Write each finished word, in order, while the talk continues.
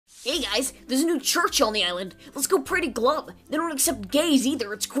Hey guys, there's a new church on the island. Let's go pray to Glub. They don't accept gays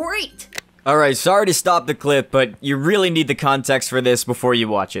either, it's great. Alright, sorry to stop the clip, but you really need the context for this before you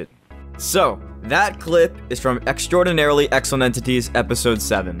watch it. So, that clip is from Extraordinarily Excellent Entities Episode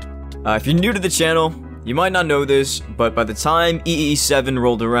 7. If you're new to the channel, you might not know this, but by the time EE7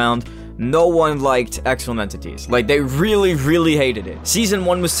 rolled around, no one liked Excellent Entities. Like, they really hated it. Season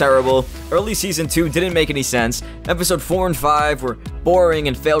 1 was terrible, early Season 2 didn't make any sense, Episode 4 and 5 were boring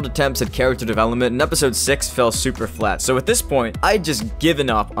and failed attempts at character development, and Episode 6 fell super flat. So at this point, I'd just given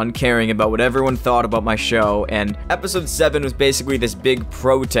up on caring about what everyone thought about my show, and Episode 7 was basically this big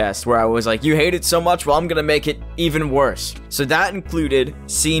protest where I was like, you hate it so much, well I'm gonna make it even worse. So that included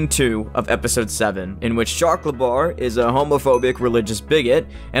Scene 2 of Episode 7, in which Sharklabar is a homophobic religious bigot,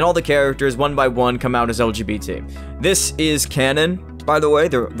 and all the characters one by one come out as LGBT. This is canon. By the way,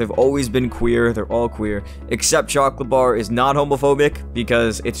 they've always been queer, they're all queer, except Sharklabar is not homophobic,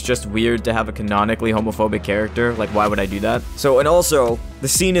 because it's just weird to have a canonically homophobic character, like why would I do that? So, and also, the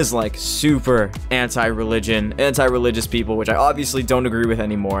scene is like super anti-religion, anti-religious people, which I obviously don't agree with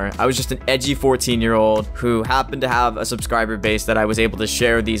anymore. I was just an edgy 14-year-old who happened to have a subscriber base that I was able to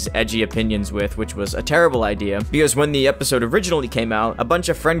share these edgy opinions with, which was a terrible idea, because when the episode originally came out, a bunch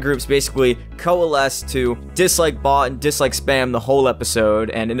of friend groups basically coalesced to dislike bot and dislike spam the whole episode,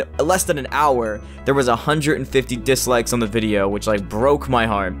 and in less than an hour, there was 150 dislikes on the video, which like broke my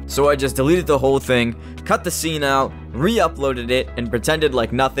heart. So I just deleted the whole thing, cut the scene out, re-uploaded it, and pretended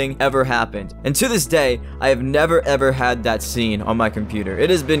like nothing ever happened. And to this day, I have never ever had that scene on my computer. It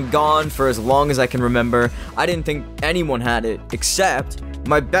has been gone for as long as I can remember. I didn't think anyone had it, except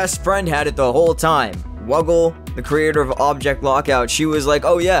my best friend had it the whole time. Wuggolo, the creator of Object Lockout, she was like,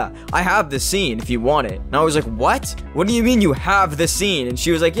 oh yeah, I have this scene if you want it. And I was like, what? What do you mean you have this scene? And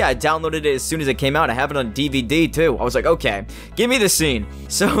she was like, yeah, I downloaded it as soon as it came out. I have it on DVD too. I was like, okay, give me the scene.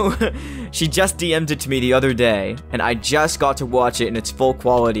 So she just DM'd it to me the other day, and I just got to watch it in its full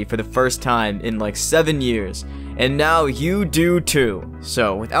quality for the first time in like 7 years. And now you do too.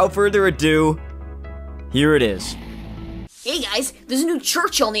 So without further ado, here it is. Hey guys, there's a new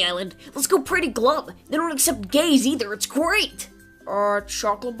church on the island. Let's go pray to Glub. They don't accept gays either, it's great.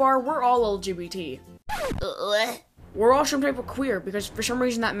 Chocolate bar, we're all LGBT. We're all some type of queer, because for some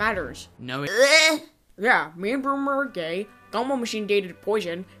reason that matters. No. Yeah, me and Broomer are gay, Gumbo Machine dated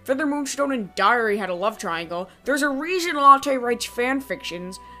Poison, Feather Moonstone and Diary had a love triangle, there's a reason Latte writes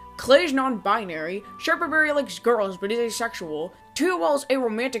fanfictions, Clay's non-binary, Sharperberry likes girls but is asexual, Tuwell is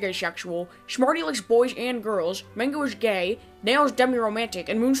aromantic asexual, Smarty likes boys and girls, Mango is gay, Nail's demi-romantic,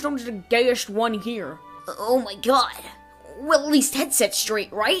 and Moonstone is the gayest one here. Oh my god. Well, at least Headset's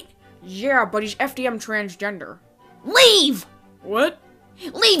straight, right? Yeah, but he's FDM transgender. Leave! What?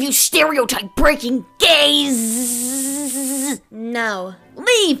 Leave, you stereotype-breaking gays! No.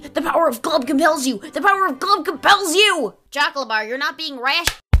 Leave! The power of Glub compels you! The power of Glub compels you! Chocolate bar, you're not being rash.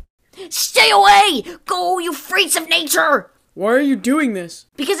 Stay away! Go, you freaks of nature! Why are you doing this?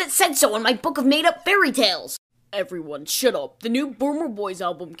 Because it said so in my book of made-up fairy tales. Everyone, shut up. The new Boomer Boys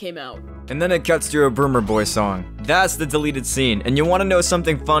album came out. And then it cuts to a Boomer Boy song. That's the deleted scene. And you want to know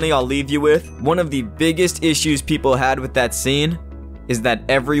something funny I'll leave you with? One of the biggest issues people had with that scene is that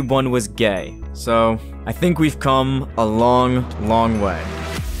everyone was gay. So, I think we've come a long way.